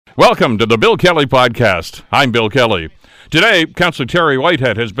Welcome to the Bill Kelly Podcast. I'm Bill Kelly. Today, Councillor Terry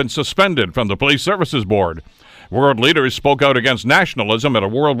Whitehead has been suspended from the Police Services Board. World leaders spoke out against nationalism at a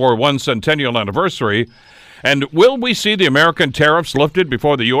World War I Centennial anniversary. And will we see the American tariffs lifted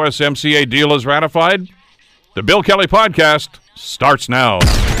before the USMCA deal is ratified? The Bill Kelly Podcast starts now.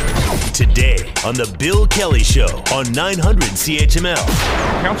 Today on the Bill Kelly Show on 900 CHML.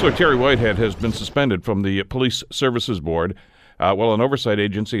 Councillor Terry Whitehead has been suspended from the Police Services Board while an oversight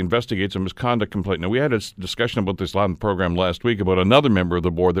agency investigates a misconduct complaint. Now, we had a discussion about this on the program last week about another member of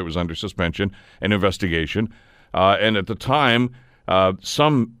the board that was under suspension and investigation. And at the time,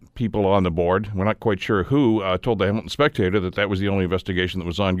 some people on the board, we're not quite sure who, told the Hamilton Spectator that was the only investigation that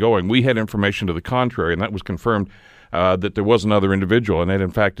was ongoing. We had information to the contrary, and that was confirmed that there was another individual, and that, in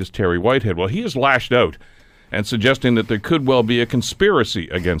fact, is Terry Whitehead. Well, he has lashed out and suggesting that there could well be a conspiracy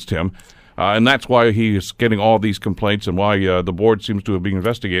against him. And that's why he is getting all these complaints and why the board seems to have been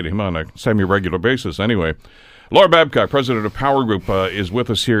investigating him on a semi-regular basis. Anyway, Laura Babcock, president of PowerGroup, is with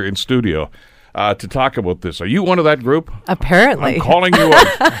us here in studio to talk about this. Are you one of that group? Apparently. I'm calling you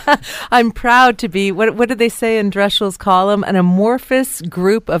out. I'm proud to be, what did they say in Dreschel's column? An amorphous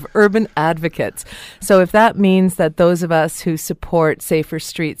group of urban advocates. So if that means that those of us who support safer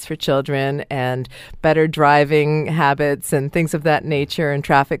streets for children and better driving habits and things of that nature and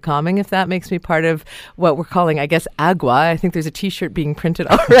traffic calming, if that makes me part of what we're calling, I guess, AGWA. I think there's a T-shirt being printed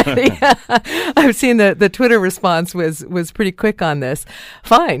already. I've seen the Twitter response was pretty quick on this.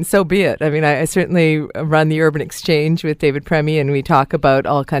 Fine, so be it. I mean, I certainly run the Urban Exchange with David Premi, and we talk about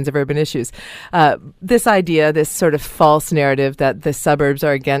all kinds of urban issues. This idea, this sort of false narrative that the suburbs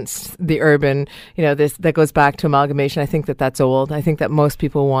are against the urban, this that goes back to amalgamation. I think that's old. I think that most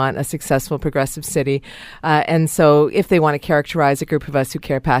people want a successful, progressive city. And so if they want to characterize a group of us who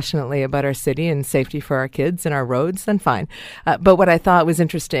care passionately about our city and safety for our kids and our roads, then fine. But what I thought was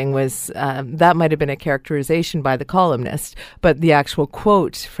interesting was that might have been a characterization by the columnist, but the actual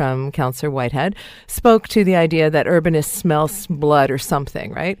quote from Councillor Whitehead spoke to the idea that urbanists smell blood or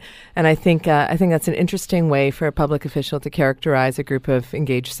something, right? And I think that's an interesting way for a public official to characterize a group of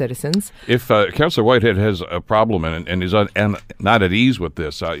engaged citizens. If Councillor Whitehead has a problem and is not at ease with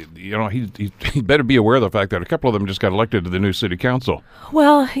this, he better be aware of the fact that a couple of them just got elected to the new city council.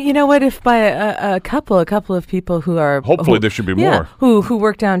 Well, you know what? If by a couple of people who are hopefully there should be more who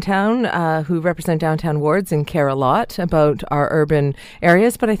work downtown, who represent downtown wards and care a lot about our urban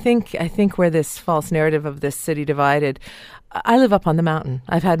areas, but I think where this false narrative of this city divided, I live up on the mountain.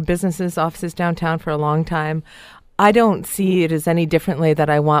 I've had businesses, offices downtown for a long time. I don't see it as any differently that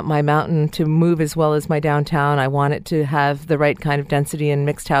I want my mountain to move as well as my downtown. I want it to have the right kind of density and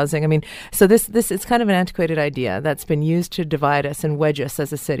mixed housing. I mean, so this is kind of an antiquated idea that's been used to divide us and wedge us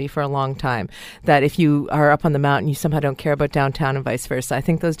as a city for a long time, that if you are up on the mountain, you somehow don't care about downtown and vice versa. I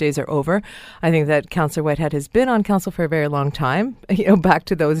think those days are over. I think that Councillor Whitehead has been on council for a very long time, back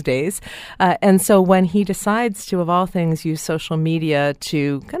to those days. And so when he decides to, of all things, use social media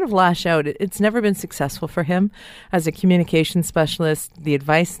to kind of lash out, it's never been successful for him. As a communication specialist, the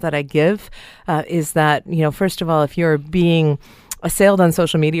advice that I give is that, first of all, if you're being assailed on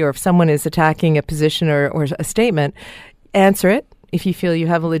social media or if someone is attacking a position or a statement, answer it. If you feel you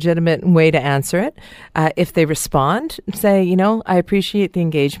have a legitimate way to answer it. If they respond, say, I appreciate the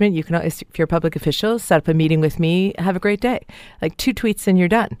engagement. You can, if you're a public official, set up a meeting with me. Have a great day. Like 2 tweets and you're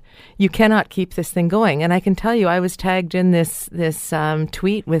done. You cannot keep this thing going. And I can tell you, I was tagged in this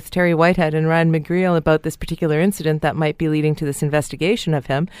tweet with Terry Whitehead and Ryan McGreal about this particular incident that might be leading to this investigation of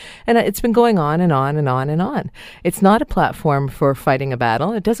him. And it's been going on and on and on and on. It's not a platform for fighting a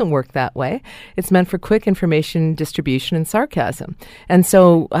battle. It doesn't work that way. It's meant for quick information distribution and sarcasm. And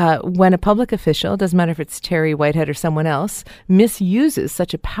so when a public official, doesn't matter if it's Terry Whitehead or someone else, misuses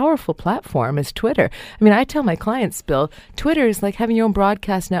such a powerful platform as Twitter. I mean, I tell my clients, Bill, Twitter is like having your own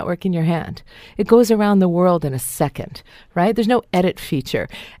broadcast network in your hand. It goes around the world in a second, right? There's no edit feature.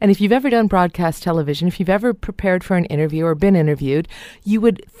 And if you've ever done broadcast television, if you've ever prepared for an interview or been interviewed, you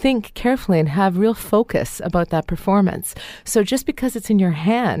would think carefully and have real focus about that performance. So just because it's in your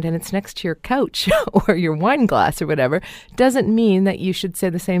hand and it's next to your couch or your wine glass or whatever, doesn't mean that you should say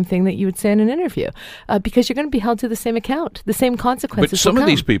the same thing that you would say in an interview, because you're going to be held to the same account, the same consequences. But some of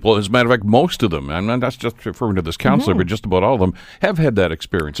these people, as a matter of fact, most of them, I'm not just referring to this counselor, but just about all of them, have had that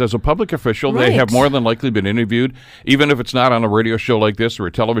experience. As a public official, They have more than likely been interviewed, even if it's not on a radio show like this or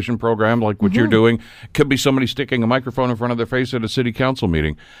a television program like what you're doing. Could be somebody sticking a microphone in front of their face at a city council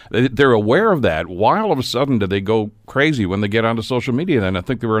meeting. They're aware of that. Why all of a sudden do they go crazy when they get onto social media. Then I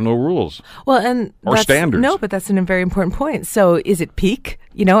think there are no rules. Well, and or standards. No, but that's a very important point. So is it peak?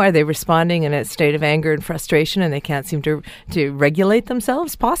 Are they responding in a state of anger and frustration and they can't seem to regulate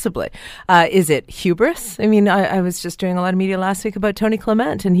themselves? Possibly. Is it hubris? I mean, I was just doing a lot of media last week about Tony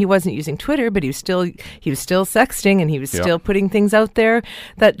Clement, and he wasn't using Twitter, but he was still sexting, and he was still putting things out there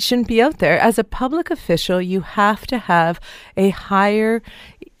that shouldn't be out there. As a public official, you have to have a higher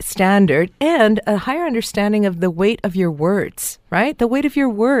standard and a higher understanding of the weight of your words, right? The weight of your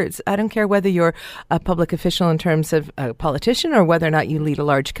words. I don't care whether you're a public official in terms of a politician or whether or not you lead a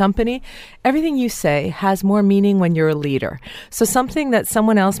large company. Everything you say has more meaning when you're a leader. So something that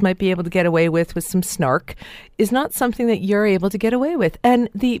someone else might be able to get away with some snark is not something that you're able to get away with. And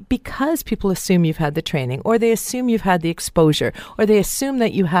because people assume you've had the training, or they assume you've had the exposure, or they assume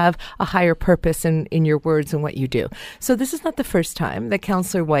that you have a higher purpose in your words and what you do. So this is not the first time that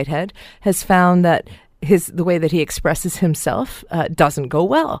Councillor Whitehead has found that the way that he expresses himself doesn't go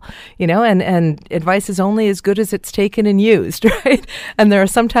well, and advice is only as good as it's taken and used, right? And there are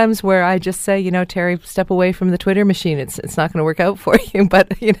some times where I just say, Terry, step away from the Twitter machine. It's not going to work out for you.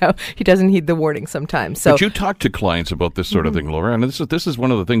 But, he doesn't heed the warning sometimes. So, but you talk to clients about this sort of thing, Laura, and this is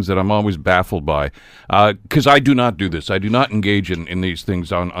one of the things that I'm always baffled by, because I do not do this. I do not engage in these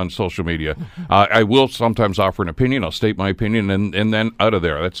things on social media. I will sometimes offer an opinion. I'll state my opinion, and then out of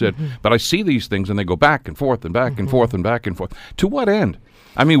there. That's it. But I see these things, and they go back and forth and back and forth and back and forth. To what end?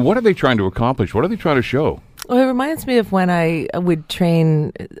 I mean, what are they trying to accomplish? What are they trying to show? Well, it reminds me of when I would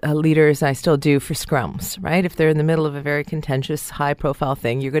train leaders, I still do, for scrums, right? If they're in the middle of a very contentious, high-profile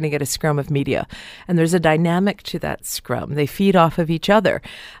thing, you're going to get a scrum of media. And there's a dynamic to that scrum. They feed off of each other.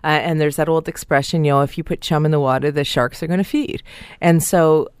 And there's that old expression, if you put chum in the water, the sharks are going to feed. And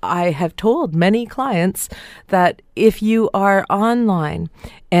so I have told many clients that if you are online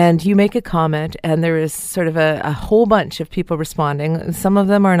and you make a comment and there is sort of a whole bunch of people responding, some of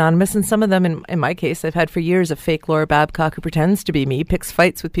them are anonymous and some of them, in my case, I've had for years a fake Laura Babcock who pretends to be me, picks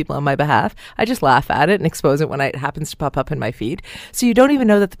fights with people on my behalf. I just laugh at it and expose it when it happens to pop up in my feed. So you don't even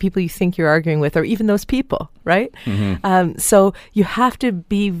know that the people you think you're arguing with are even those people, right? So you have to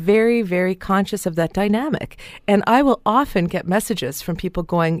be very, very conscious of that dynamic. And I will often get messages from people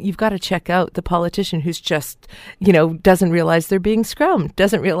going, you've got to check out the politician who's just, doesn't realize they're being scrummed,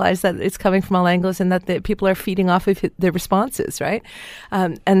 doesn't realize that it's coming from all angles and that the people are feeding off of their responses, right?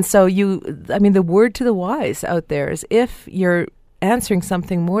 And so the word to the wise out there is if you're answering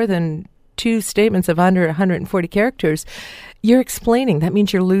something more than 2 statements of under 140 characters, you're explaining. That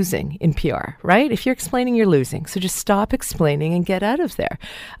means you're losing in PR, right? If you're explaining, you're losing. So just stop explaining and get out of there.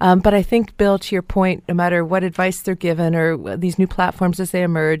 But I think, Bill, to your point, no matter what advice they're given or these new platforms as they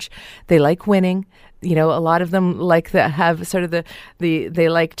emerge, they like winning. A lot of them have sort of they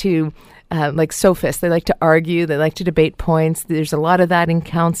like to like sophists. They like to argue. They like to debate points. There's a lot of that in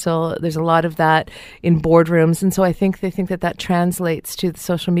council. There's a lot of that in boardrooms. And so I think they think that translates to the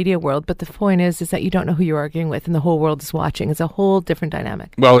social media world. But the point is that you don't know who you're arguing with and the whole world is watching. It's a whole different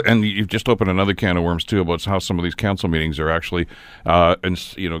dynamic. Well, and you've just opened another can of worms, too, about how some of these council meetings are actually,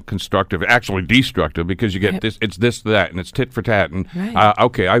 constructive, actually destructive, because you get this, that, and it's tit for tat. And,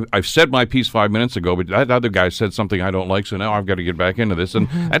 I've said my piece 5 minutes ago, but that other guy said something I don't like, so now I've got to get back into this. And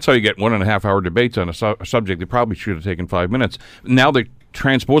that's how you get 1.5 hour debates on a subject that probably should have taken 5 minutes. Now they're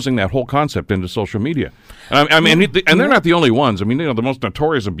transposing that whole concept into social media. And they're not the only ones. I mean, the most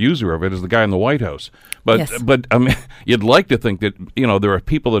notorious abuser of it is the guy in the White House. But you'd like to think that there are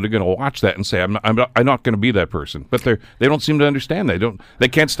people that are going to watch that and say, I'm not going to be that person. But they don't seem to understand. They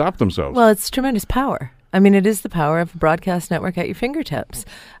can't stop themselves. Well, it's tremendous power. I mean, it is the power of a broadcast network at your fingertips.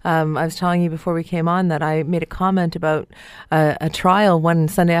 I was telling you before we came on that I made a comment about a trial one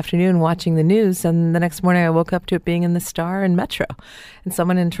Sunday afternoon watching the news, and the next morning I woke up to it being in the Star and Metro. And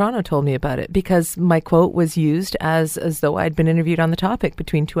someone in Toronto told me about it because my quote was used as though I'd been interviewed on the topic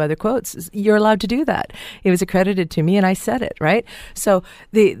between 2 other quotes. You're allowed to do that. It was accredited to me and I said it, right? So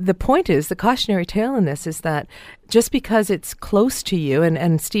the point is, the cautionary tale in this is that just because it's close to you,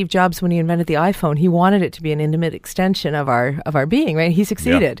 and Steve Jobs, when he invented the iPhone, he wanted it to be an intimate extension of our being, right? He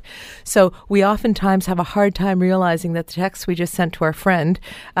succeeded. Yeah. So we oftentimes have a hard time realizing that the text we just sent to our friend,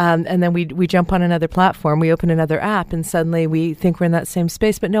 and then we jump on another platform, we open another app, and suddenly we think we're in that same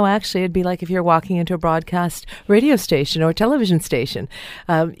space. But no, actually, it'd be like if you're walking into a broadcast radio station or television station.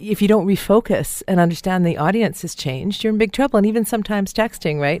 If you don't refocus and understand the audience has changed, you're in big trouble. And even sometimes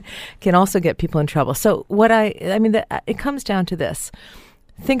texting, right, can also get people in trouble. So it comes down to this.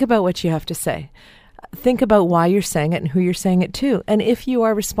 Think about what you have to say. Think about why you're saying it and who you're saying it to. And if you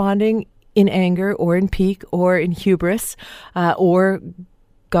are responding in anger or in pique or in hubris or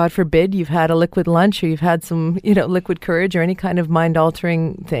God forbid, you've had a liquid lunch or you've had some, liquid courage or any kind of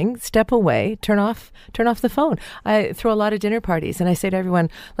mind-altering thing, step away, turn off the phone. I throw a lot of dinner parties and I say to everyone,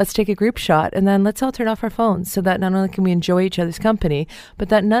 let's take a group shot and then let's all turn off our phones so that not only can we enjoy each other's company, but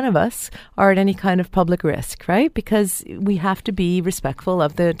that none of us are at any kind of public risk, right? Because we have to be respectful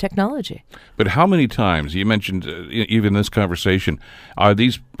of the technology. But how many times, you mentioned even in this conversation, are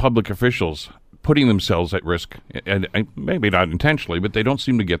these public officials putting themselves at risk, and maybe not intentionally, but they don't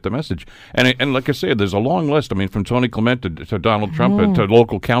seem to get the message. And like I said, there's a long list. I mean, from Tony Clement to Donald Trump to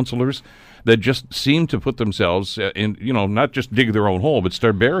local councillors that just seem to put themselves in, not just dig their own hole, but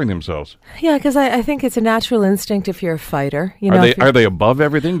start burying themselves. Yeah, because I think it's a natural instinct if you're a fighter. Are they above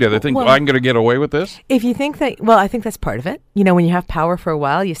everything? Do they think, I'm going to get away with this? If you think that, I think that's part of it. When you have power for a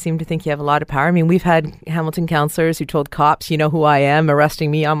while, you seem to think you have a lot of power. I mean, we've had Hamilton councillors who told cops, you know who I am, arresting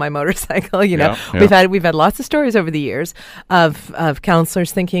me on my motorcycle. We've had lots of stories over the years of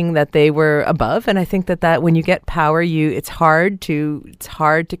councillors thinking that they were above, and I think that when you get power, it's hard to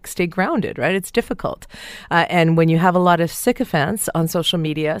stay grounded. Right? It's difficult. And when you have a lot of sycophants on social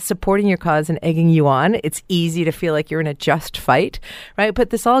media supporting your cause and egging you on, it's easy to feel like you're in a just fight, right?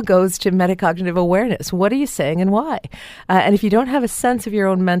 But this all goes to metacognitive awareness. What are you saying and why? And if you don't have a sense of your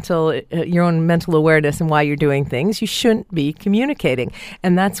own mental awareness and why you're doing things, you shouldn't be communicating.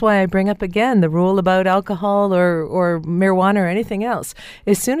 And that's why I bring up again the rule about alcohol or marijuana or anything else.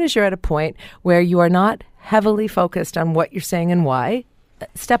 As soon as you're at a point where you are not heavily focused on what you're saying and why,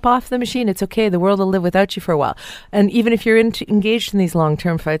 step off the machine. It's okay. The world will live without you for a while. And even if you're engaged in these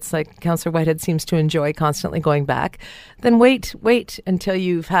long-term fights, like Councillor Whitehead seems to enjoy constantly going back, then wait until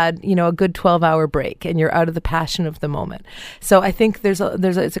you've had, a good 12-hour break and you're out of the passion of the moment. So I think it's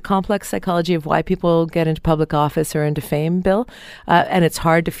a complex psychology of why people get into public office or into fame, Bill. And it's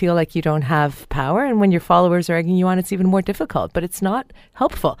hard to feel like you don't have power. And when your followers are egging you on, it's even more difficult. But it's not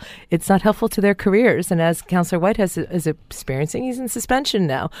helpful. It's not helpful to their careers. And as Councillor Whitehead is experiencing, he's in suspension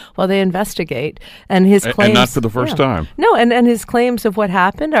now while they investigate, and his claims, and not for the first time. No, and his claims of what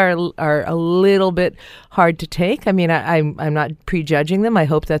happened are a little bit hard to take. I mean, I'm not prejudging them. I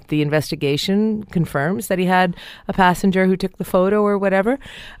hope that the investigation confirms that he had a passenger who took the photo or whatever.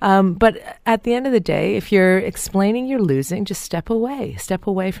 But at the end of the day, if you're explaining you're losing, just step away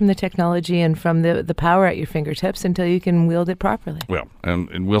from the technology and from the power at your fingertips until you can wield it properly. Well,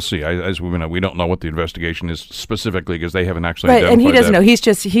 and we'll see. As we don't know what the investigation is specifically because they haven't actually identified and he doesn't that. know.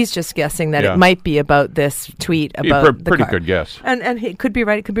 He's just guessing that it might be about this tweet about the pretty car. good guess. And he could be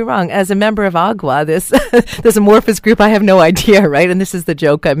right, it could be wrong. As a member of AGWA, this amorphous group, I have no idea, right? And this is the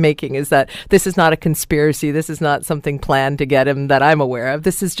joke I'm making, is that this is not a conspiracy. This is not something planned to get him that I'm aware of.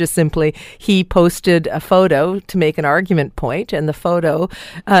 This is just simply he posted a photo to make an argument point, and the photo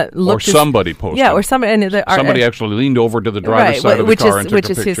looked somebody posted. Yeah, or somebody actually leaned over to the driver's side of the car and took a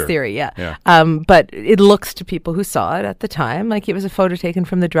picture. Which is his theory, yeah. But it looks to people who saw it at the time like it was a photo taken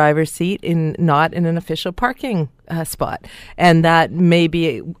from the driver's seat, not in an official parking spot. And that may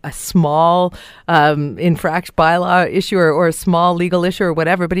be a small infraction bylaw issue or a small legal issue or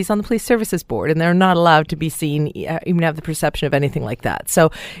whatever, but he's on the police services board and they're not allowed to be seen, even have the perception of anything like that. So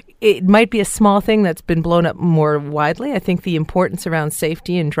it might be a small thing that's been blown up more widely. I think the importance around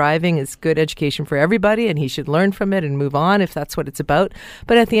safety and driving is good education for everybody, and he should learn from it and move on if that's what it's about.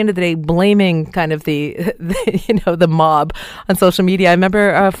 But at the end of the day, blaming kind of the mob on social media. I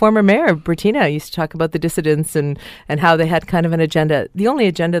remember former Mayor Bertina used to talk about the dissidents and how they had kind of an agenda. The only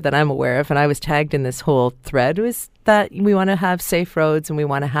agenda that I'm aware of, and I was tagged in this whole thread, was that we want to have safe roads and we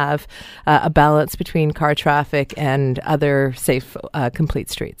want to have a balance between car traffic and other safe,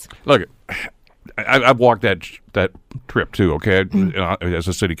 complete streets. Look, I've walked that trip too, okay, as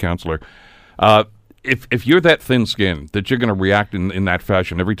a city councillor. If you're that thin-skinned that you're going to react in that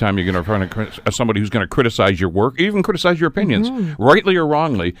fashion every time you're going to run somebody who's going to criticize your work, even criticize your opinions, rightly or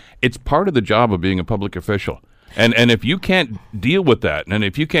wrongly, it's part of the job of being a public official. And if you can't deal with that, and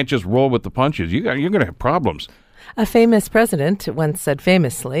if you can't just roll with the punches, you're going to have problems. A famous president once said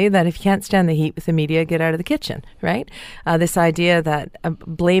famously that if you can't stand the heat with the media, get out of the kitchen, right? This idea that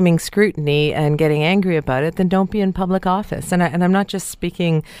blaming scrutiny and getting angry about it, then don't be in public office. And I'm not just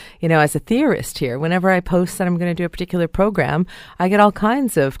speaking, as a theorist here. Whenever I post that I'm going to do a particular program, I get all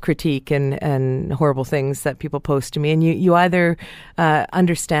kinds of critique and horrible things that people post to me. And you either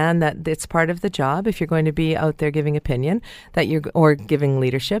understand that it's part of the job if you're going to be out there giving opinion or giving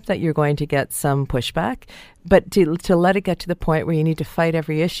leadership, that you're going to get some pushback. But to let it get to the point where you need to fight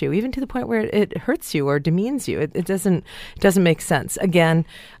every issue, even to the point where it hurts you or demeans you, it doesn't make sense. Again,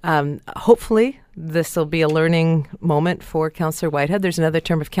 hopefully this will be a learning moment for Councillor Whitehead. There's another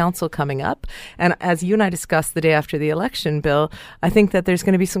term of council coming up. And as you and I discussed the day after the election, Bill, I think that there's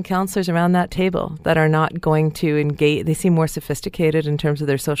going to be some councillors around that table that are not going to engage. They seem more sophisticated in terms of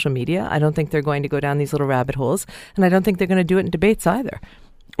their social media. I don't think they're going to go down these little rabbit holes. And I don't think they're going to do it in debates either.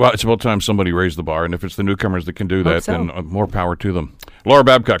 Well, it's about time somebody raised the bar, and if it's the newcomers that can do that, then more power to them. Laura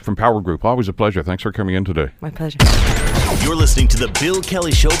Babcock from PowerGroup, always a pleasure. Thanks for coming in today. My pleasure. You're listening to the Bill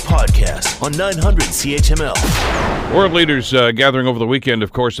Kelly Show podcast on 900 CHML. World leaders gathering over the weekend,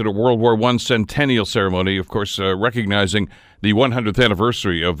 of course, at a World War I Centennial ceremony, of course, recognizing the 100th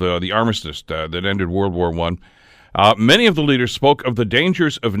anniversary of the armistice that ended World War I. Many of the leaders spoke of the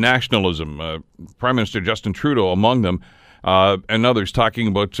dangers of nationalism, Prime Minister Justin Trudeau among them, and others talking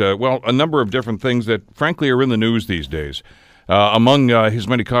about, a number of different things that, frankly, are in the news these days. Among his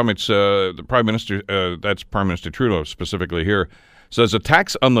many comments, the Prime Minister, that's Prime Minister Trudeau specifically here, says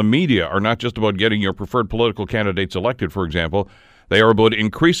attacks on the media are not just about getting your preferred political candidates elected, for example. They are about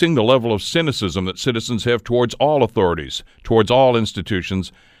increasing the level of cynicism that citizens have towards all authorities, towards all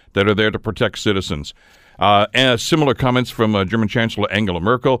institutions that are there to protect citizens. And similar comments from German Chancellor Angela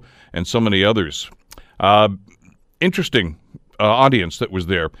Merkel and so many others. Interesting audience that was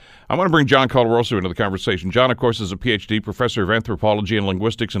there. I want to bring John Colarusso into the conversation. John, of course, is a Ph.D. Professor of Anthropology and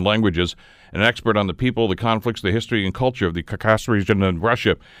Linguistics and Languages, an expert on the people, the conflicts, the history, and culture of the Caucasus region and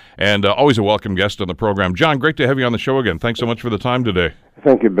Russia, and always a welcome guest on the program. John, great to have you on the show again. Thanks so much for the time today.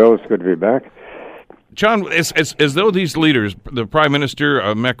 Thank you, Bill. It's good to be back. John, as though these leaders, the Prime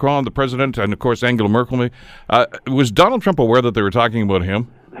Minister, Macron, the President, and, of course, Angela Merkel, was Donald Trump aware that they were talking about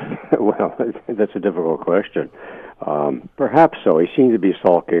him? Well, that's a difficult question. Perhaps so. He seemed to be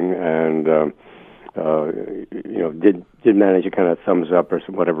sulking, and did manage a kind of thumbs up or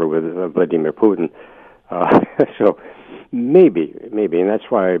whatever with Vladimir Putin. So maybe, and that's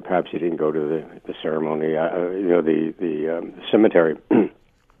why perhaps he didn't go to the ceremony. The cemetery,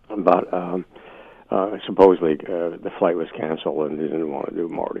 but supposedly the flight was canceled, and he didn't want to do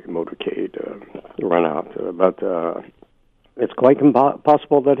motorcade run out. But it's quite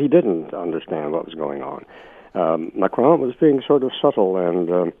possible that he didn't understand what was going on. Macron was being sort of subtle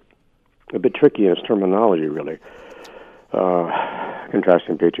and a bit tricky in his terminology, really,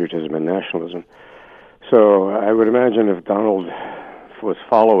 contrasting patriotism and nationalism. So I would imagine if Donald was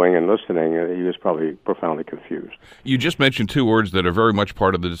following and listening, he was probably profoundly confused. You just mentioned two words that are very much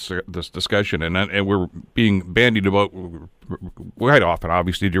part of this discussion, and we're being bandied about quite often,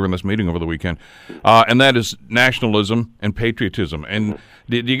 obviously, during this meeting over the weekend, and that is nationalism and patriotism. And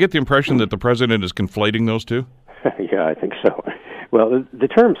do you get the impression that the president is conflating those two? Yeah, I think so. Well, the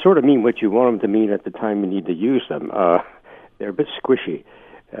terms sort of mean what you want them to mean at the time you need to use them. They're a bit squishy.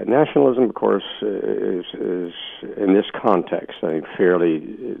 Nationalism, of course, is in this context, I think,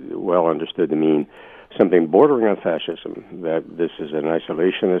 fairly well understood to mean something bordering on fascism, that this is an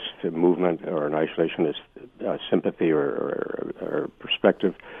isolationist movement or an isolationist sympathy or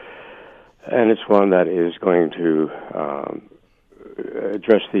perspective, and it's one that is going to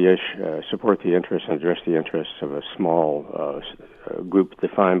address the issue, support the interests and address the interests of a small group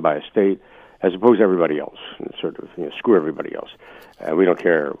defined by a state, as opposed to everybody else, and sort of screw everybody else. We don't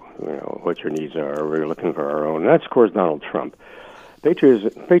care, what your needs are. We're looking for our own. And that's, of course, Donald Trump.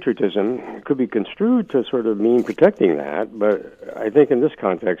 Patriotism could be construed to sort of mean protecting that, but I think in this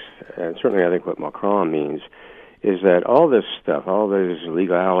context, and certainly I think what Macron means, is that all this stuff, all these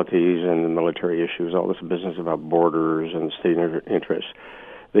legalities and the military issues, all this business about borders and state interests,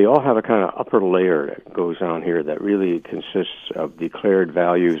 they all have a kind of upper layer that goes on here that really consists of declared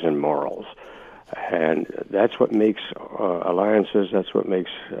values and morals. And that's what makes alliances, that's what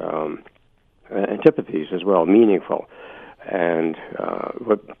makes antipathies as well meaningful. And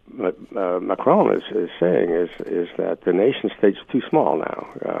what Macron is saying is that the nation-state's too small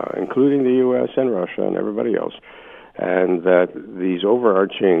now, including the U.S. and Russia and everybody else, and that these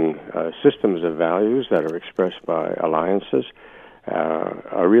overarching systems of values that are expressed by alliances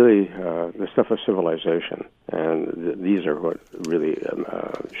are really the stuff of civilization, and these are what really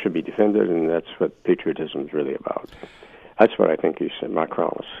should be defended, and that's what patriotism is really about. That's what I think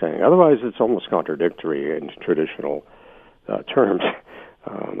Macron was saying. Otherwise, it's almost contradictory in traditional terms.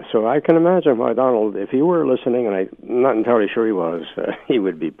 So I can imagine why Donald, if he were listening, and I'm not entirely sure he was, he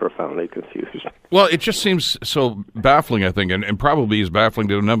would be profoundly confused. Well, it just seems so baffling, I think, and probably is baffling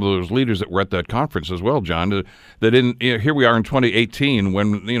to a number of those leaders that were at that conference as well, John, that here we are in 2018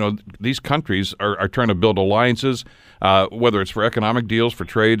 when, these countries are trying to build alliances, whether it's for economic deals, for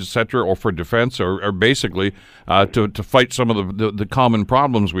trade, et cetera, or for defense, or basically to fight some of the common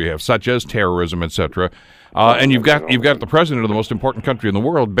problems we have, such as terrorism, et cetera. And you've got the president of the most important country in the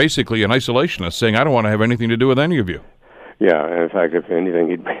world, basically an isolationist, saying, "I don't want to have anything to do with any of you." Yeah, in fact, if anything,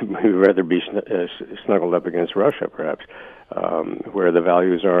 he'd rather be snuggled up against Russia, perhaps, where the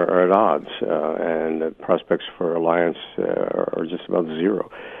values are at odds, and the prospects for alliance are just about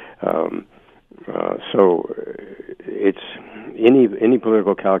zero. So it's any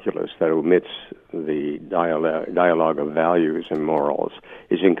political calculus that omits the dialogue of values and morals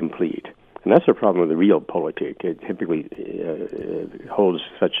is incomplete. And that's the problem with the real politic. It typically holds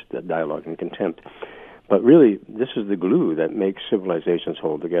such dialogue in contempt. But really, this is the glue that makes civilizations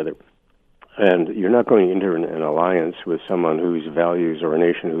hold together. And you're not going into an alliance with someone whose values, or a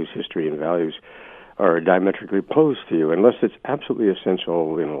nation whose history and values are diametrically opposed to you, unless it's absolutely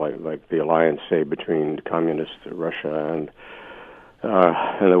essential, like the alliance, say, between communist Russia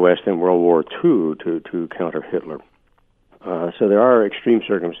and the West in World War II to counter Hitler. So there are extreme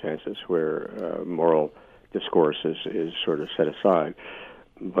circumstances where moral discourse is sort of set aside.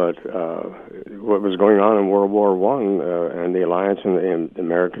 But what was going on in World War I and the alliance and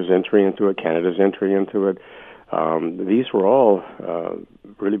America's entry into it, Canada's entry into it, these were all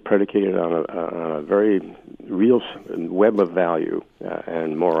really predicated on a very real web of value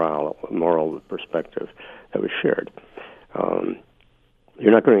and moral perspective that was shared.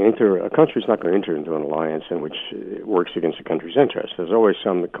 A country's not going to enter into an alliance in which it works against the country's interests. There's always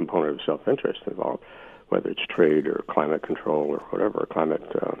some component of self-interest involved, whether it's trade or climate control or whatever, climate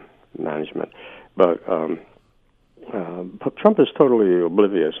management. But Trump is totally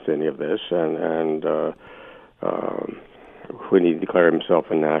oblivious to any of this, and when he declared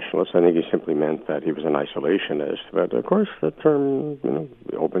himself a nationalist, I think he simply meant that he was an isolationist. But of course, the term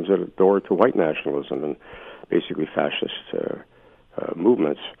opens a door to white nationalism and basically fascist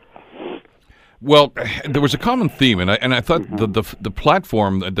movements. Well, there was a common theme, and I thought the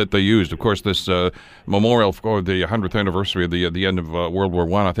platform that they used, of course, this memorial for the 100th anniversary of the end of World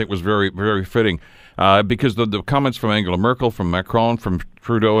War I think was very, very fitting, because the comments from Angela Merkel, from Macron, from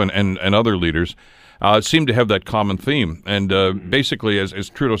Trudeau, and other leaders seemed to have that common theme. And basically, as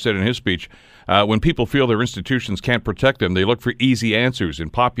Trudeau said in his speech, when people feel their institutions can't protect them, they look for easy answers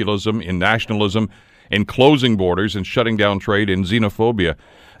in populism, in nationalism, in closing borders, and shutting down trade, in xenophobia.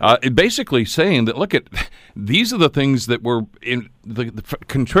 Basically saying that, look, these are the things that were in the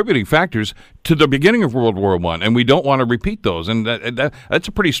contributing factors to the beginning of World War I, and we don't want to repeat those. And that's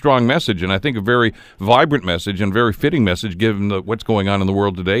a pretty strong message, and I think a very vibrant message and very fitting message given what's going on in the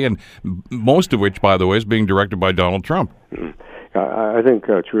world today, and most of which, by the way, is being directed by Donald Trump. I think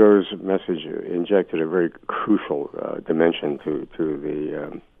Trudeau's message injected a very crucial dimension to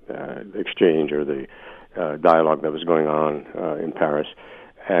the exchange or the dialogue that was going on in Paris.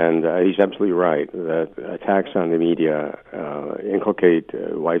 And he's absolutely right that attacks on the media inculcate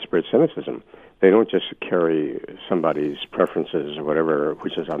widespread cynicism. They don't just carry somebody's preferences or whatever,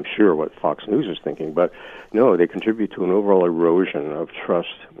 which is, I'm sure, what Fox News is thinking, but no, they contribute to an overall erosion of trust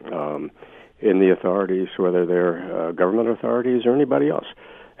in the authorities, whether they're government authorities or anybody else.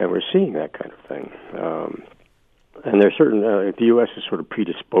 And we're seeing that kind of thing. And there's certain, the U.S. is sort of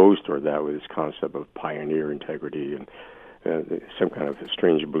predisposed toward that with this concept of pioneer integrity and some kind of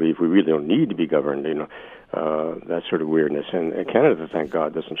strange belief we really don't need to be governed, that sort of weirdness. And Canada, thank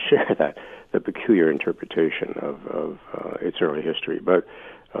God, doesn't share the peculiar interpretation of its early history. But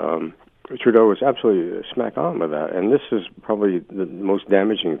Trudeau was absolutely smack on with that. And this is probably the most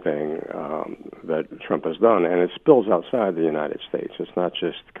damaging thing that Trump has done. And it spills outside the United States. It's not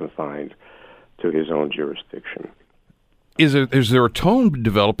just confined to his own jurisdiction. Is there a tone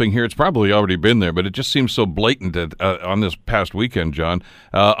developing here? It's probably already been there, but it just seems so blatant on this past weekend, John,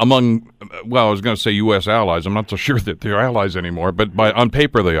 among, I was going to say U.S. allies. I'm not so sure that they're allies anymore, but on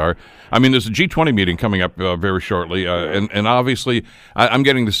paper they are. I mean, there's a G20 meeting coming up very shortly, and obviously I'm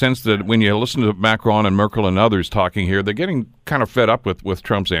getting the sense that when you listen to Macron and Merkel and others talking here, they're getting kind of fed up with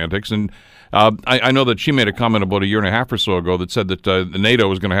Trump's antics. And I know that she made a comment about a year and a half or so ago that said that NATO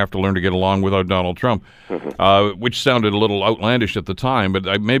was going to have to learn to get along without Donald Trump, which sounded a little outlandish at the time,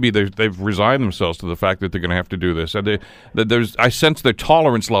 but maybe they've resigned themselves to the fact that they're going to have to do this. I sense their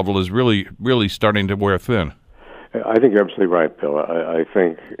tolerance level is really, really starting to wear thin. I think you're absolutely right, Bill. I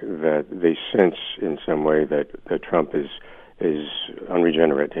think that they sense in some way that Trump is is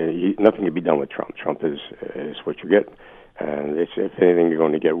unregenerate. Nothing can be done with Trump. Trump is what you get, and if anything, you're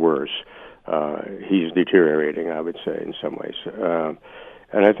going to get worse. He's deteriorating, I would say, in some ways.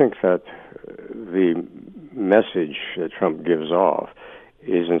 And I think that the message that Trump gives off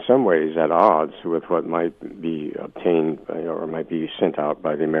is in some ways at odds with what might be obtained or might be sent out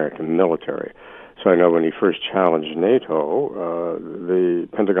by the American military. So I know when he first challenged NATO, the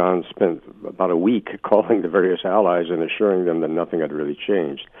Pentagon spent about a week calling the various allies and assuring them that nothing had really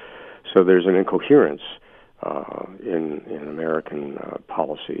changed. So there's an incoherence in American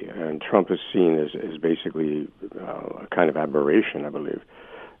policy, and Trump is seen as basically a kind of aberration, I believe.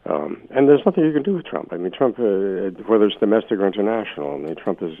 And there's nothing you can do with Trump. I mean, Trump, whether it's domestic or international, I mean,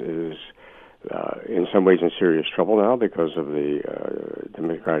 Trump is in some ways in serious trouble now because of the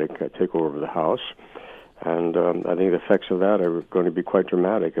Democratic takeover of the House. And I think the effects of that are going to be quite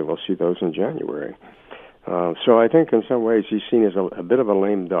dramatic, and we'll see those in January. So I think in some ways he's seen as a bit of a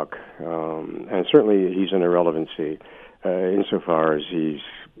lame duck, and certainly he's an irrelevancy insofar as he's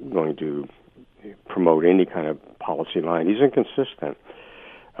going to promote any kind of policy line. He's inconsistent,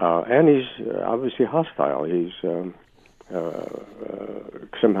 and he's obviously hostile. He's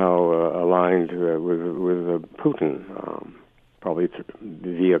somehow aligned with Putin, probably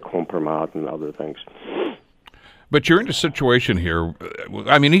via compromat and other things. But you're in a situation here.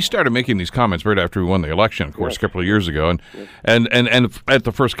 I mean, he started making these comments right after we won the election, of course, a couple of years ago, and at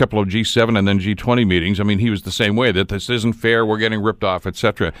the first couple of G7 and then G20 meetings. I mean, he was the same way, that this isn't fair, we're getting ripped off,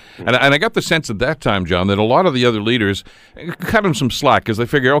 etc. And I got the sense at that time, John, that a lot of the other leaders cut him some slack because they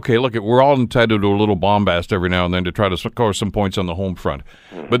figure, okay, look, we're all entitled to a little bombast every now and then to try to score some points on the home front.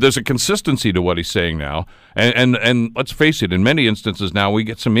 But there's a consistency to what he's saying now, and let's face it, in many instances now we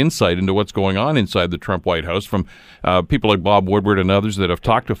get some insight into what's going on inside the Trump White House from people like Bob Woodward and others that have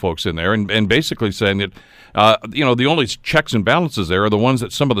talked to folks in there, and basically saying that the only checks and balances there are the ones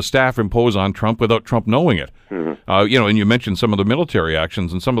that some of the staff impose on Trump without Trump knowing it. And you mentioned some of the military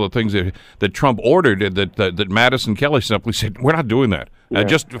actions and some of the things that Trump ordered that Madison Kelly simply said, we're not doing that.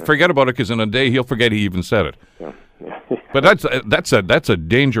 Just forget about it, because in a day he'll forget he even said it. But that's a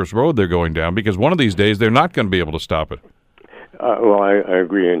dangerous road they're going down, because one of these days they're not going to be able to stop it. Well, I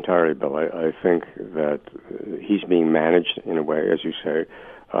agree entirely, Bill. I think that he's being managed in a way, as you say.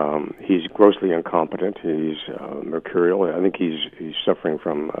 He's grossly incompetent. He's mercurial. I think he's suffering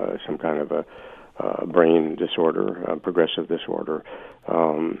from some kind of a brain disorder, progressive disorder.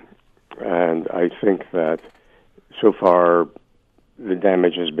 And I think that so far the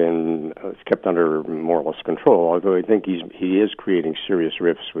damage has been kept under more or less control, although I think he is creating serious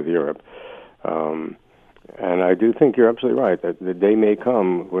rifts with Europe. And I do think you're absolutely right that the day may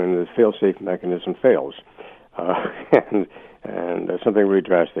come when the fail-safe mechanism fails, and something really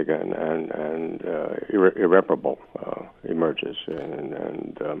drastic and irreparable emerges,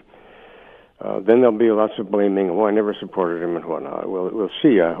 and then there'll be lots of blaming. Oh, I never supported him and whatnot. We'll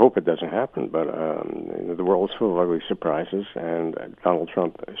see. I hope it doesn't happen, but the world's full of ugly surprises, and Donald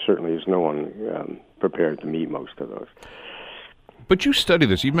Trump certainly is no one prepared to meet most of those. But you study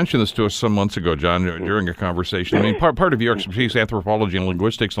this. You mentioned this to us some months ago, John, during a conversation. I mean, part of your expertise, anthropology and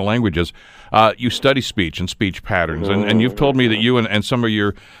linguistics and languages, you study speech and speech patterns, and you've told me that you and some of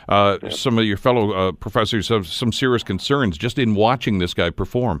your fellow professors have some serious concerns just in watching this guy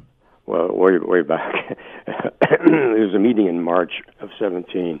perform. Well, way back, there was a meeting in March of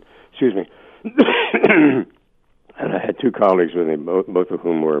 17. Excuse me, and I had two colleagues with me, both of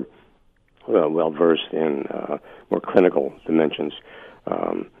whom were well versed in more clinical dimensions,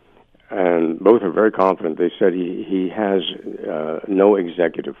 and both are very confident. They said he has no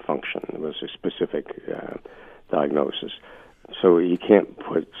executive function. It was a specific diagnosis, so he can't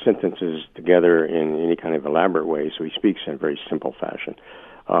put sentences together in any kind of elaborate way. So he speaks in a very simple fashion,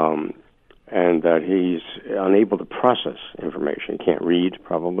 and that he's unable to process information. He can't read,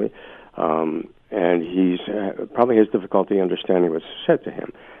 probably, and he's probably has difficulty understanding what's said to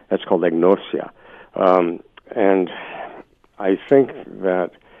him. That's called agnosia. And I think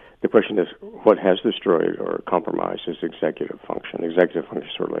that the question is, what has destroyed or compromised his executive function? Executive function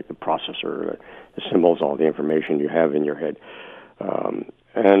is sort of like the processor that assembles all the information you have in your head. I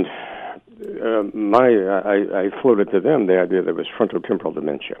floated to them the idea that it was frontotemporal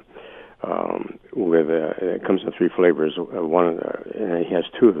dementia. It comes in three flavors. And he has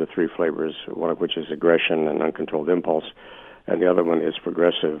two of the three flavors, one of which is aggression and uncontrolled impulse, and the other one is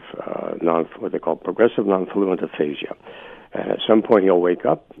progressive, what they call progressive non-fluent aphasia. And at some point he'll wake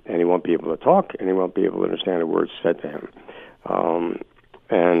up, and he won't be able to talk, and he won't be able to understand a word said to him.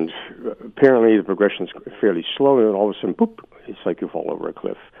 And apparently the progression is fairly slow, and all of a sudden, boop, it's like you fall over a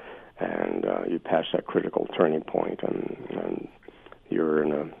cliff, and you pass that critical turning point, and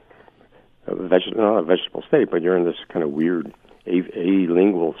you're in not a vegetable state, but you're in this kind of weird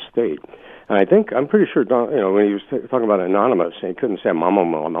alingual state. And I'm pretty sure, when he was talking about anonymous, and he couldn't say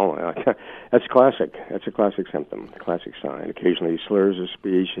mama, that's classic. That's a classic symptom, a classic sign. Occasionally he slurs his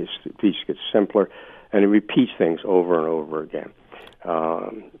speech gets simpler, and he repeats things over and over again.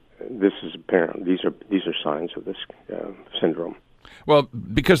 This is apparent. These are signs of this syndrome. Well,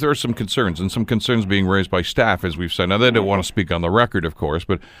 because there are some concerns, and some concerns being raised by staff, as we've said. Now, they don't want to speak on the record, of course,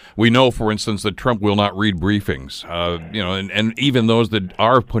 but we know, for instance, that Trump will not read briefings. And even those that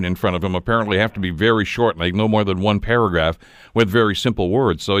are put in front of him apparently have to be very short, like no more than one paragraph with very simple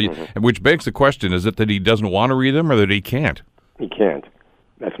words. So, which begs the question, is it that he doesn't want to read them or that he can't? He can't.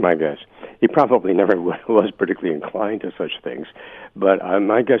 That's my guess. He probably never was particularly inclined to such things, but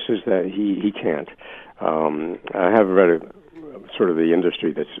my guess is that he can't. I have read sort of the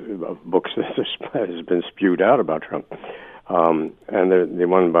industry books that has been spewed out about Trump, and the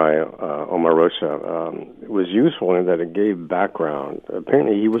one by Omarosa was useful in that it gave background.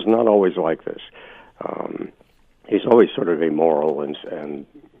 Apparently, he was not always like this. He's always sort of amoral and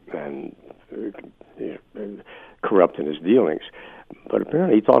corrupt in his dealings, but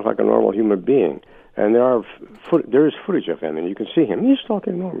apparently he thought like a normal human being. And there is footage of him, and you can see him. He's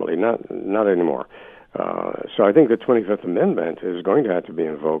talking normally, not anymore. So I think the 25th Amendment is going to have to be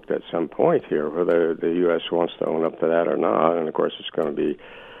invoked at some point here, whether the U.S. wants to own up to that or not. And, of course, it's going to be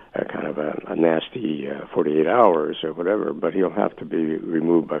a kind of a nasty 48 hours or whatever, but he'll have to be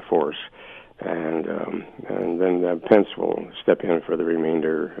removed by force. And then Pence will step in for the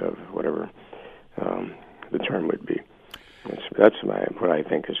remainder of whatever the term would be. That's what I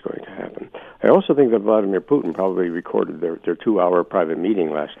think is going to happen. I also think that Vladimir Putin probably recorded their 2-hour private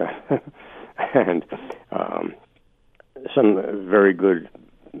meeting last night. And some very good,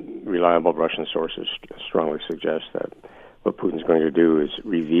 reliable Russian sources strongly suggest that what Putin's going to do is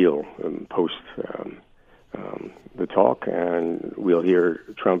reveal post the talk, and we'll hear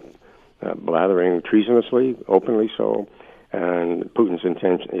Trump blathering treasonously, openly so, and Putin's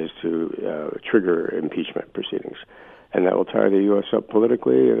intention is to trigger impeachment proceedings. And that will tie the U.S. up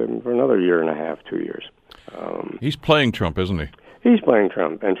politically for another year and a half, 2 years. He's playing Trump, isn't he? He's playing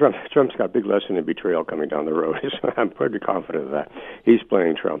Trump, and Trump's got a big lesson in betrayal coming down the road. So I'm pretty confident of that. He's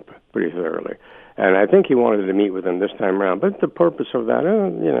playing Trump pretty thoroughly. And I think he wanted to meet with him this time around. But the purpose of that,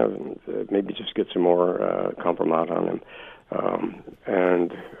 maybe just get some more compromise on him.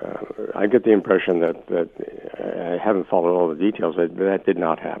 And I get the impression that I haven't followed all the details, but that did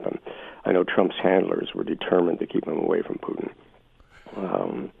not happen. I know Trump's handlers were determined to keep him away from Putin.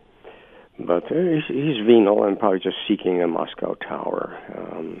 But he's venal and probably just seeking a Moscow tower,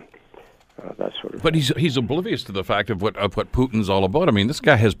 that sort of. But he's oblivious to the fact of what Putin's all about. I mean, this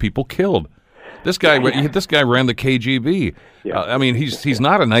guy has people killed. This guy ran the KGB. Yeah. He's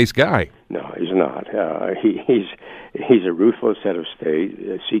not a nice guy. No, he's not. He's a ruthless head of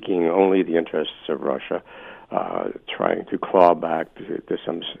state, seeking only the interests of Russia, trying to claw back to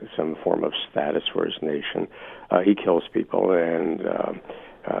some form of status for his nation. He kills people and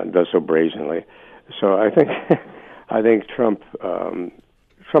does so brazenly. So I think Trump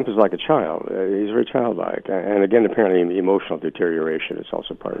is like a child. He's very childlike, and again, apparently emotional deterioration is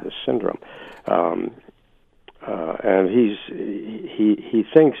also part of this syndrome. And he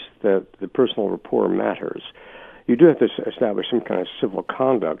thinks that the personal rapport matters. You do have to establish some kind of civil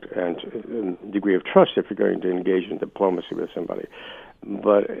conduct and degree of trust if you're going to engage in diplomacy with somebody.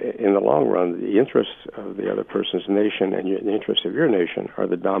 But in the long run, the interests of the other person's nation and the interests of your nation are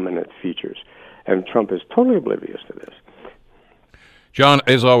the dominant features. And Trump is totally oblivious to this. John,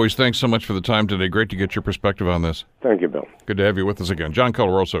 as always, thanks so much for the time today. Great to get your perspective on this. Thank you, Bill. Good to have you with us again. John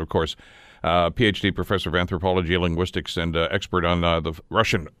Colarusso, of course, Ph.D. Professor of Anthropology, Linguistics, and expert on the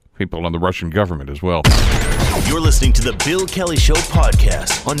Russian people and the Russian government as well. You're listening to the Bill Kelly Show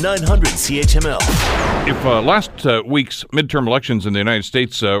podcast on 900 CHML. If last week's midterm elections in the United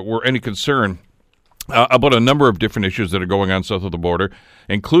States were any concern about a number of different issues that are going on south of the border,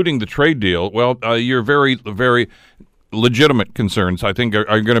 including the trade deal, well, your very, very legitimate concerns, I think,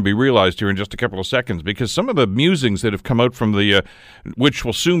 are going to be realized here in just a couple of seconds, because some of the musings that have come out from the, which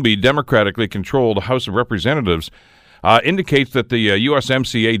will soon be democratically controlled House of Representatives, indicates that the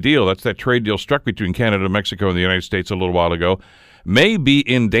USMCA deal, that's that trade deal struck between Canada, Mexico, and the United States a little while ago, may be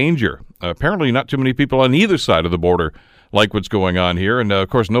in danger. Apparently not too many people on either side of the border like what's going on here, and of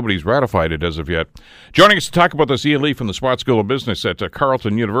course nobody's ratified it as of yet. Joining us to talk about this, Ian Lee from the Sprott School of Business at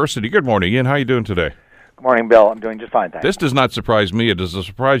Carleton University. Good morning, Ian. How are you doing today? Good morning, Bill. I'm doing just fine, thanks. This does not surprise me. Does it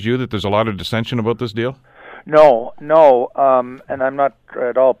surprise you that there's a lot of dissension about this deal? No, and I'm not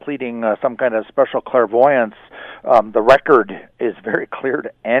at all pleading some kind of special clairvoyance The record is very clear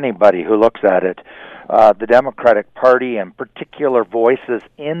to anybody who looks at it. The Democratic Party, and particular voices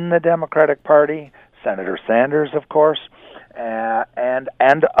in the Democratic Party, Senator Sanders, of course, and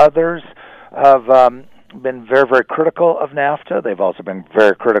others have been very, very critical of NAFTA. They've also been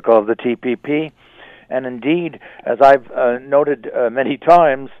very critical of the TPP. And indeed, as I've noted many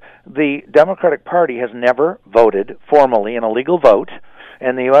times, the Democratic Party has never voted formally in a legal vote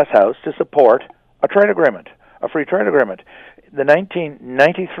in the U.S. House to support a trade agreement, a free trade agreement. The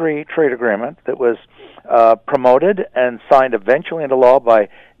 1993 trade agreement that was promoted and signed eventually into law by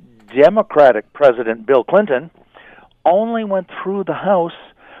Democratic President Bill Clinton only went through the House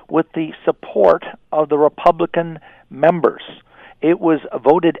with the support of the Republican members. It was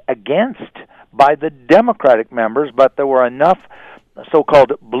voted against by the Democratic members, but there were enough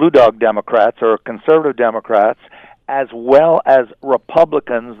so-called blue dog Democrats or conservative Democrats as well as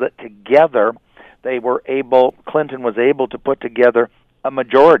Republicans that together Clinton was able to put together a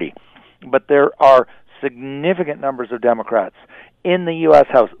majority. But there are significant numbers of Democrats in the U.S.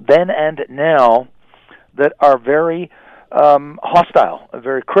 House then and now that are very hostile,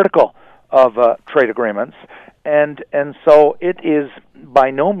 very critical of trade agreements, and so it is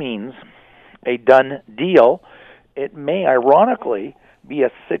by no means a done deal. It may ironically be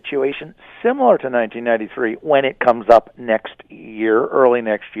a situation similar to 1993 when it comes up next year, early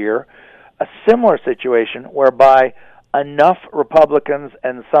next year, a similar situation whereby enough Republicans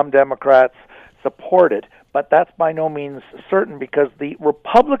and some Democrats support it, but that's by no means certain because the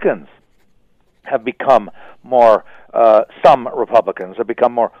Republicans have become more, some Republicans have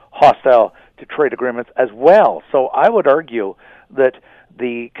become more hostile to trade agreements as well. So I would argue that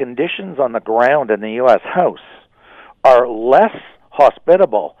the conditions on the ground in the U.S. House are less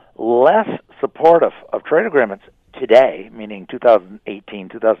hospitable, less supportive of trade agreements today, meaning 2018,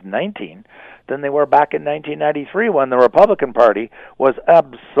 2019, than they were back in 1993 when the Republican Party was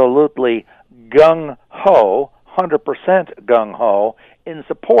absolutely gung-ho, 100% gung-ho, in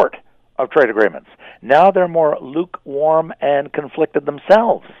support of trade agreements. Now they're more lukewarm and conflicted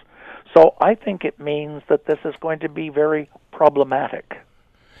themselves. So I think it means that this is going to be very problematic.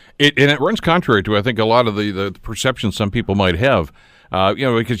 And it runs contrary to, I think, a lot of the perceptions some people might have.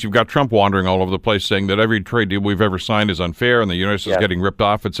 Because you've got Trump wandering all over the place saying that every trade deal we've ever signed is unfair and the United States is getting ripped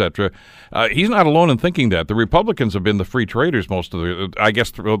off, etc. He's not alone in thinking that. The Republicans have been the free traders most of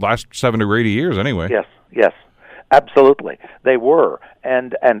the last 7 or 80 years anyway. Yes. Absolutely, they were,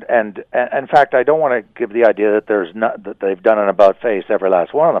 and in fact, I don't want to give the idea that they've done an about face every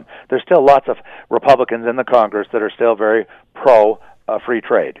last one of them. There's still lots of Republicans in the Congress that are still very pro free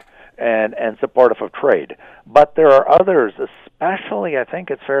trade and supportive of trade, but there are others, especially I think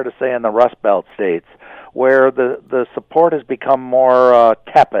it's fair to say in the Rust Belt states, where the support has become more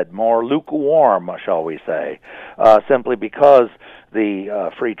tepid, more lukewarm, shall we say, simply because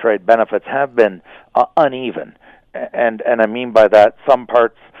the free trade benefits have been uneven. And I mean by that, some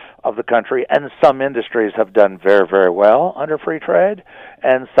parts of the country and some industries have done very, very well under free trade,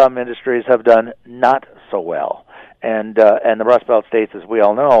 and some industries have done not so well. And the Rust Belt states, as we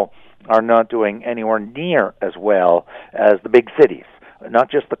all know, are not doing anywhere near as well as the big cities.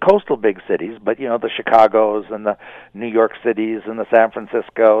 Not just the coastal big cities, but the Chicagos and the New York cities and the San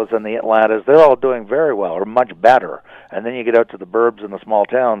Franciscos and the Atlantas. They're all doing very well, or much better. And then you get out to the burbs and the small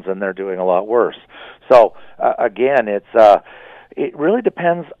towns, and they're doing a lot worse. So again, it really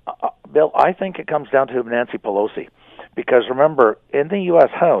depends. Bill, I think it comes down to Nancy Pelosi, because remember, in the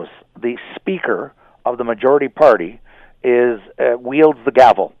U.S. House, the Speaker of the majority party wields the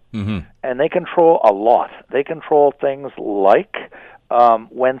gavel, and they control a lot. They control things like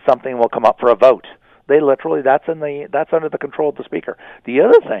when something will come up for a vote. They literally, that's under the control of the Speaker. The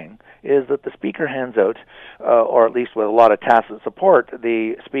other thing is that the Speaker hands out, or at least with a lot of tacit support,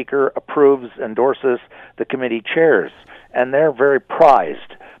 the Speaker approves, endorses the committee chairs, and they're very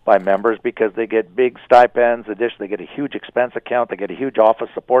prized by members because they get big stipends. Additionally, they get a huge expense account. They get a huge office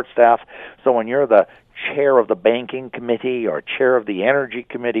support staff. So when you're the chair of the banking committee or chair of the energy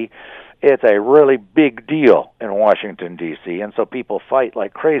committee, it's a really big deal in Washington, D.C., and so people fight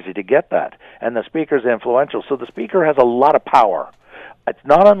like crazy to get that. And the Speaker's influential, so the Speaker has a lot of power. It's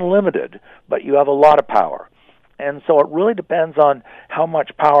not unlimited, but you have a lot of power. And so it really depends on how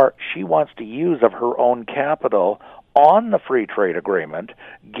much power she wants to use of her own capital on the free trade agreement,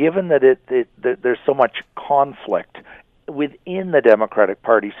 given that that there's so much conflict within the Democratic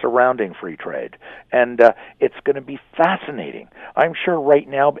Party surrounding free trade. And it's going to be fascinating. I'm sure right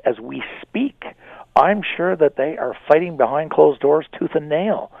now, as we speak, I'm sure that they are fighting behind closed doors tooth and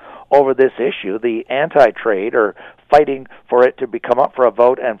nail over this issue, the anti-trade, or fighting for it to come up for a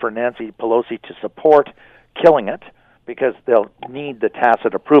vote and for Nancy Pelosi to support killing it because they'll need the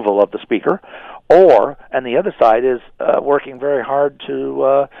tacit approval of the Speaker, and the other side is working very hard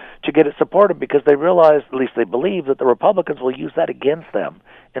to get it supported because they realize, at least they believe, that the Republicans will use that against them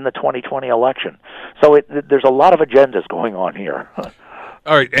in the 2020 election. So there's a lot of agendas going on here.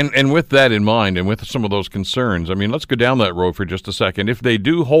 All right, and with that in mind, and with some of those concerns, I mean, let's go down that road for just a second. If they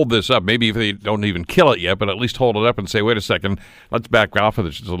do hold this up, maybe if they don't even kill it yet, but at least hold it up and say, wait a second, let's back off of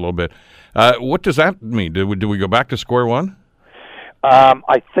this just a little bit. What does that mean? Do we go back to square one?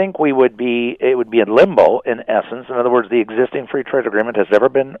 I think it would be in limbo, in essence. In other words, the existing free trade agreement has never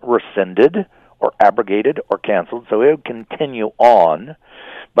been rescinded or abrogated or canceled, so it would continue on,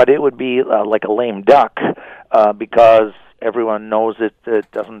 but it would be like a lame duck because everyone knows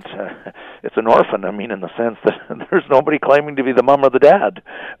it doesn't. It's an orphan. I mean, in the sense that there's nobody claiming to be the mom or the dad.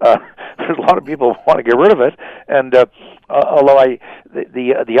 There's a lot of people who want to get rid of it, and although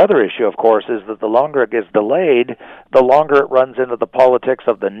the other issue, of course, is that the longer it gets delayed, the longer it runs into the politics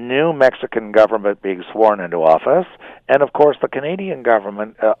of the new Mexican government being sworn into office, and of course the Canadian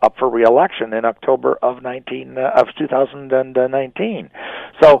government up for re-election in October of 2019.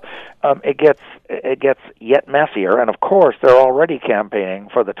 So it gets yet messier, and of course they're already campaigning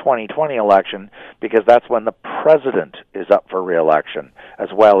for the 2020 election because that's when the president is up for re-election, as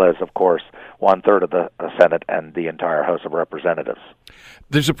well as, of course, 1/3 of the Senate and the entire House of Representatives.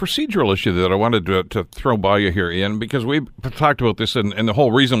 There's a procedural issue that I wanted to throw by you here, Ian, because we've talked about this, and the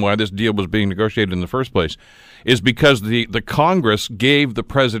whole reason why this deal was being negotiated in the first place is because the Congress gave the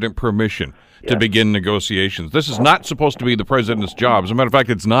president permission to begin negotiations. This is not supposed to be the president's job. As a matter of fact,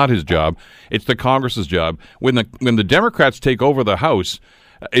 it's not his job. It's the Congress's job. When the Democrats take over the House,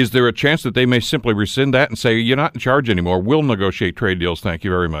 is there a chance that they may simply rescind that and say, you're not in charge anymore, we'll negotiate trade deals, thank you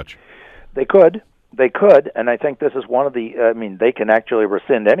very much? They could, and I think this is one of the. I mean, they can actually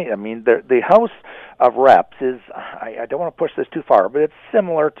rescind any. I mean, the House of Reps is. I don't want to push this too far, but it's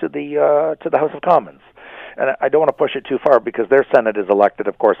similar to the House of Commons. And I don't want to push it too far because their Senate is elected.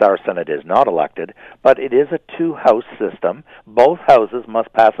 Of course, our Senate is not elected, but it is a two-house system. Both houses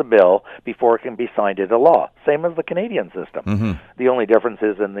must pass a bill before it can be signed into law, same as the Canadian system. Mm-hmm. The only difference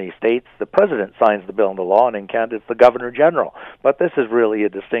is in the States, the President signs the bill into law, and in Canada, it's the Governor General. But this is really a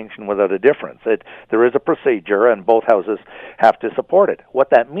distinction without a difference. There is a procedure, and both houses have to support it.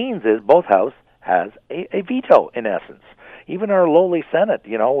 What that means is both houses has a veto, in essence. Even our lowly Senate,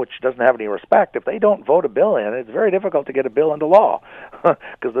 which doesn't have any respect, if they don't vote a bill in, it's very difficult to get a bill into law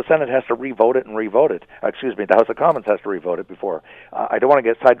because the Senate has to re-vote it and re-vote it. The House of Commons has to re-vote it before. I don't want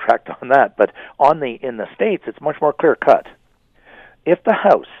to get sidetracked on that, but in the States, it's much more clear-cut. If the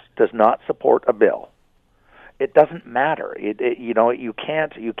House does not support a bill, it doesn't matter. You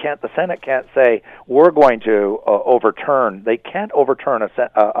can't. The Senate can't say we're going to overturn. They can't overturn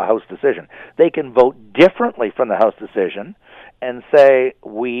a House decision. They can vote differently from the House decision and say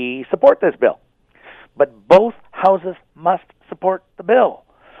we support this bill, but both houses must support the bill.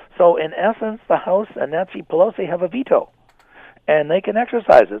 So in essence, the House and Nancy Pelosi have a veto, and they can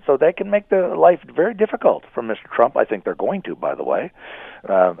exercise it. So they can make the life very difficult for Mr. Trump. I think they're going to, by the way.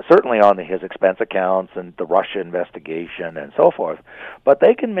 Certainly on his expense accounts and the Russia investigation and so forth. But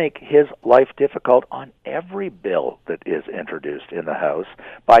they can make his life difficult on every bill that is introduced in the House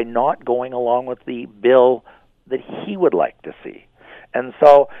by not going along with the bill that he would like to see. And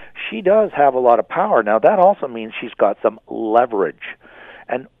so she does have a lot of power. Now, that also means she's got some leverage.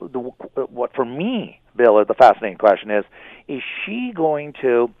 And what, for me, Bill, the fascinating question is she going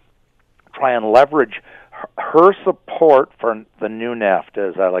to try and leverage her support for the new NAFTA,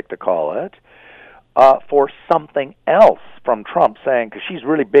 as I like to call it, for something else from Trump, saying, because she's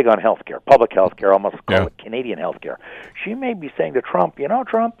really big on healthcare, public healthcare, almost call it Canadian healthcare. She may be saying to Trump,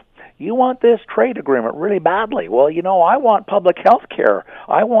 Trump, you want this trade agreement really badly. Well, I want public health care.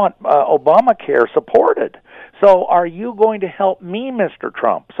 I want Obamacare supported. So are you going to help me, Mr.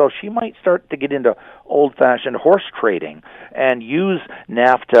 Trump? So she might start to get into old-fashioned horse trading and use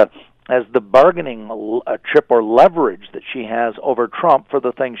NAFTA as the bargaining chip or leverage that she has over Trump for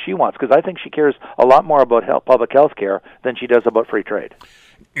the things she wants, because I think she cares a lot more about public health care than she does about free trade.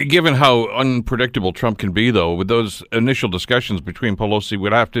 Given how unpredictable Trump can be, though, with those initial discussions between Pelosi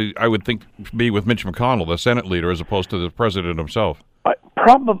would have to, I would think, be with Mitch McConnell, the Senate leader, as opposed to the president himself.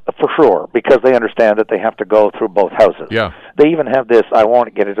 Probably, for sure, because they understand that they have to go through both houses. Yeah. They even have this, I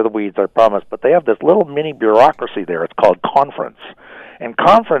won't get into the weeds, I promise, but they have this little mini bureaucracy there. It's called conference. And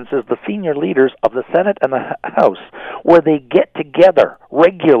conference is the senior leaders of the Senate and the House, where they get together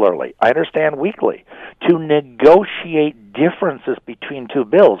regularly, I understand weekly, to negotiate differences between two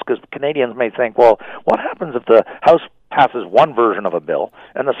bills, because Canadians may think, well, what happens if the House passes one version of a bill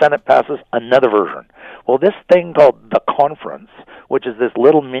and the Senate passes another version? Well, this thing called the conference, which is this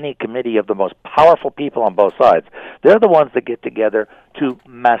little mini committee of the most powerful people on both sides, they're the ones that get together to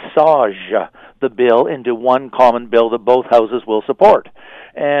massage the bill into one common bill that both houses will support.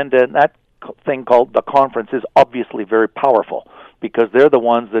 And that thing called the conference is obviously very powerful, because they're the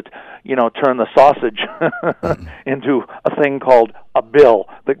ones that, turn the sausage into a thing called a bill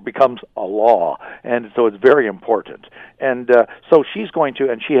that becomes a law. And so it's very important. And so she's going to,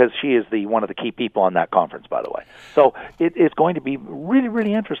 and she is one of the key people on that conference, by the way. So it's going to be really,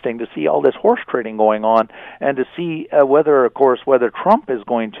 really interesting to see all this horse trading going on, and to see whether Trump is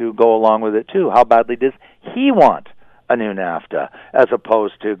going to go along with it too. How badly does he want a new NAFTA, as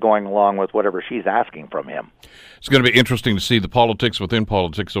opposed to going along with whatever she's asking from him? It's going to be interesting to see the politics within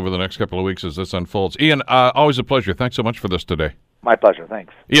politics over the next couple of weeks as this unfolds. Ian, always a pleasure. Thanks so much for this today. My pleasure.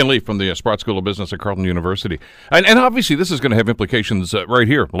 Thanks. Ian Lee from the Sprott School of Business at Carleton University. And obviously this is going to have implications right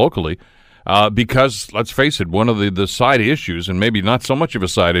here locally, because, let's face it, one of the side issues, and maybe not so much of a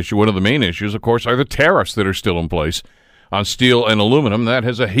side issue, one of the main issues, of course, are the tariffs that are still in place on steel and aluminum. That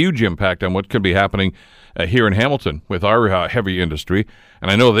has a huge impact on what could be happening here in Hamilton with our heavy industry.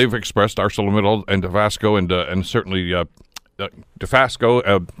 And I know they've expressed ArcelorMittal and Dofasco and certainly Dofasco,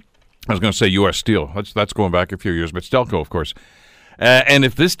 I was going to say U.S. Steel. That's going back a few years, but Stelco, of course. And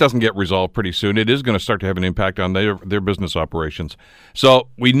if this doesn't get resolved pretty soon, it is going to start to have an impact on their business operations. So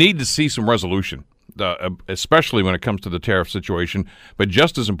we need to see some resolution, especially when it comes to the tariff situation, but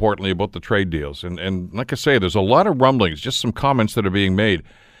just as importantly about the trade deals. And like I say, there's a lot of rumblings, just some comments that are being made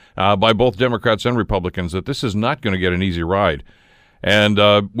by both Democrats and Republicans that this is not going to get an easy ride. And,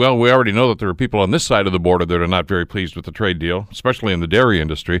 we already know that there are people on this side of the border that are not very pleased with the trade deal, especially in the dairy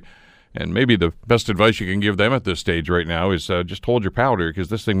industry. And maybe the best advice you can give them at this stage right now is just hold your powder, because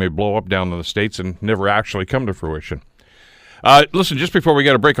this thing may blow up down in the States and never actually come to fruition. Listen, just before we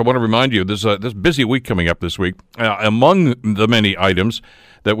got a break, I want to remind you, there's this busy week coming up this week. Among the many items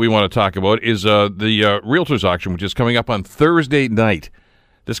that we want to talk about is the Realtors auction, which is coming up on Thursday night.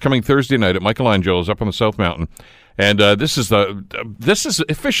 This coming Thursday night at Michelangelo's up on the South Mountain. And this is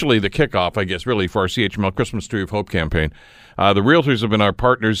officially the kickoff, I guess, really, for our CHML Christmas Tree of Hope campaign. The Realtors have been our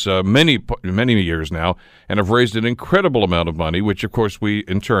partners many years now and have raised an incredible amount of money, which, of course, we,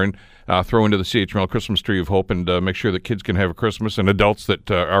 in turn, throw into the CHML Christmas Tree of Hope and make sure that kids can have a Christmas and adults that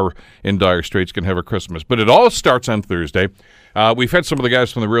are in dire straits can have a Christmas. But it all starts on Thursday. We've had some of the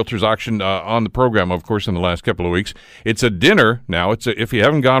guys from the Realtors auction on the program, of course, in the last couple of weeks. It's a dinner now. If you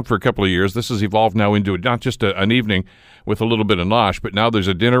haven't gone for a couple of years, this has evolved now into not just an evening with a little bit of nosh, but now there's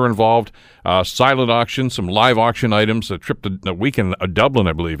a dinner involved, silent auction, some live auction items, a trip to a weekend Dublin,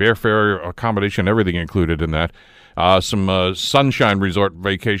 I believe, airfare, accommodation, everything included in that, some sunshine resort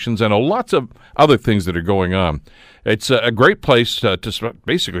vacations, and lots of other things that are going on. It's a great place to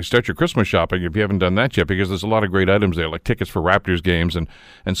basically start your Christmas shopping if you haven't done that yet, because there's a lot of great items there, like tickets for Raptors games and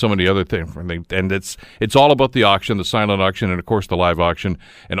so many other things. And it's all about the auction, the silent auction, and, of course, the live auction.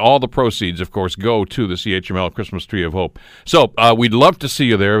 And all the proceeds, of course, go to the CHML Christmas Tree of Hope. So we'd love to see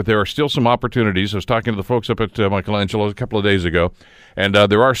you there. There are still some opportunities. I was talking to the folks up at Michelangelo's a couple of days ago, and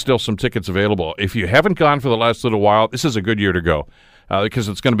there are still some tickets available. If you haven't gone for the last little while, this is a good year to go. Because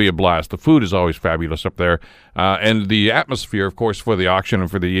it's going to be a blast. The food is always fabulous up there. And the atmosphere, of course, for the auction and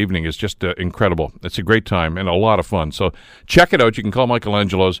for the evening is just incredible. It's a great time and a lot of fun. So check it out. You can call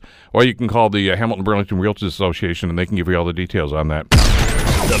Michelangelo's, or you can call the Hamilton-Burlington Realtors Association, and they can give you all the details on that.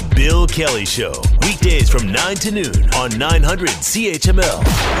 The Bill Kelly Show, weekdays from 9 to noon on 900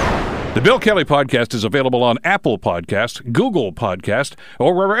 CHML. The Bill Kelly Podcast is available on Apple Podcast, Google Podcast,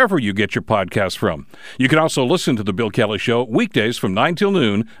 or wherever you get your podcasts from. You can also listen to The Bill Kelly Show weekdays from 9 till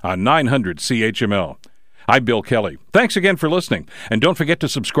noon on 900 CHML. I'm Bill Kelly. Thanks again for listening. And don't forget to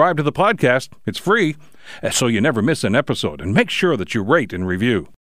subscribe to the podcast. It's free, so you never miss an episode. And make sure that you rate and review.